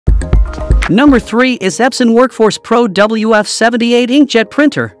Number 3 is Epson Workforce Pro WF-7840 inkjet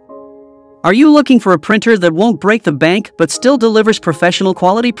printer. Are you looking for a printer that won't break the bank but still delivers professional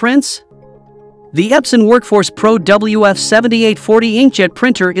quality prints? The Epson Workforce Pro WF-7840 inkjet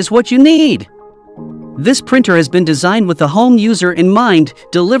printer is what you need. This printer has been designed with the home user in mind,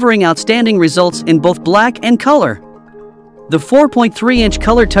 delivering outstanding results in both black and color. The 4.3-inch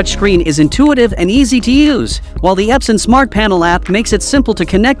color touchscreen is intuitive and easy to use, while the Epson Smart Panel App makes it simple to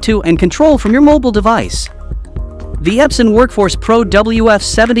connect to and control from your mobile device. The Epson Workforce Pro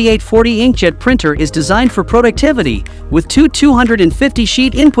WF-7840 inkjet printer is designed for productivity, with two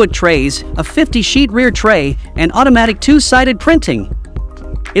 250-sheet input trays, a 50-sheet rear tray, and automatic two-sided printing.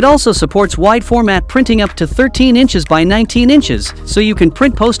 It also supports wide-format printing up to 13 inches by 19 inches, so you can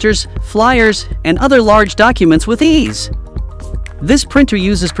print posters, flyers, and other large documents with ease. This printer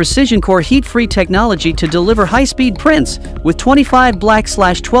uses PrecisionCore Heat-Free Technology to deliver high-speed prints, with 25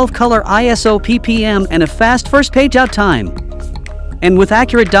 black/12 color ISO ppm and a fast first page-out time. And with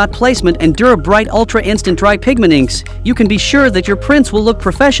accurate dot placement and DURA Brite Ultra instant dry pigment inks, you can be sure that your prints will look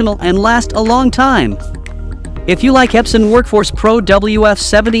professional and last a long time. If you like Epson Workforce Pro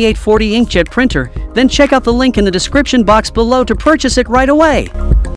WF-7840 inkjet printer, then check out the link in the description box below to purchase it right away.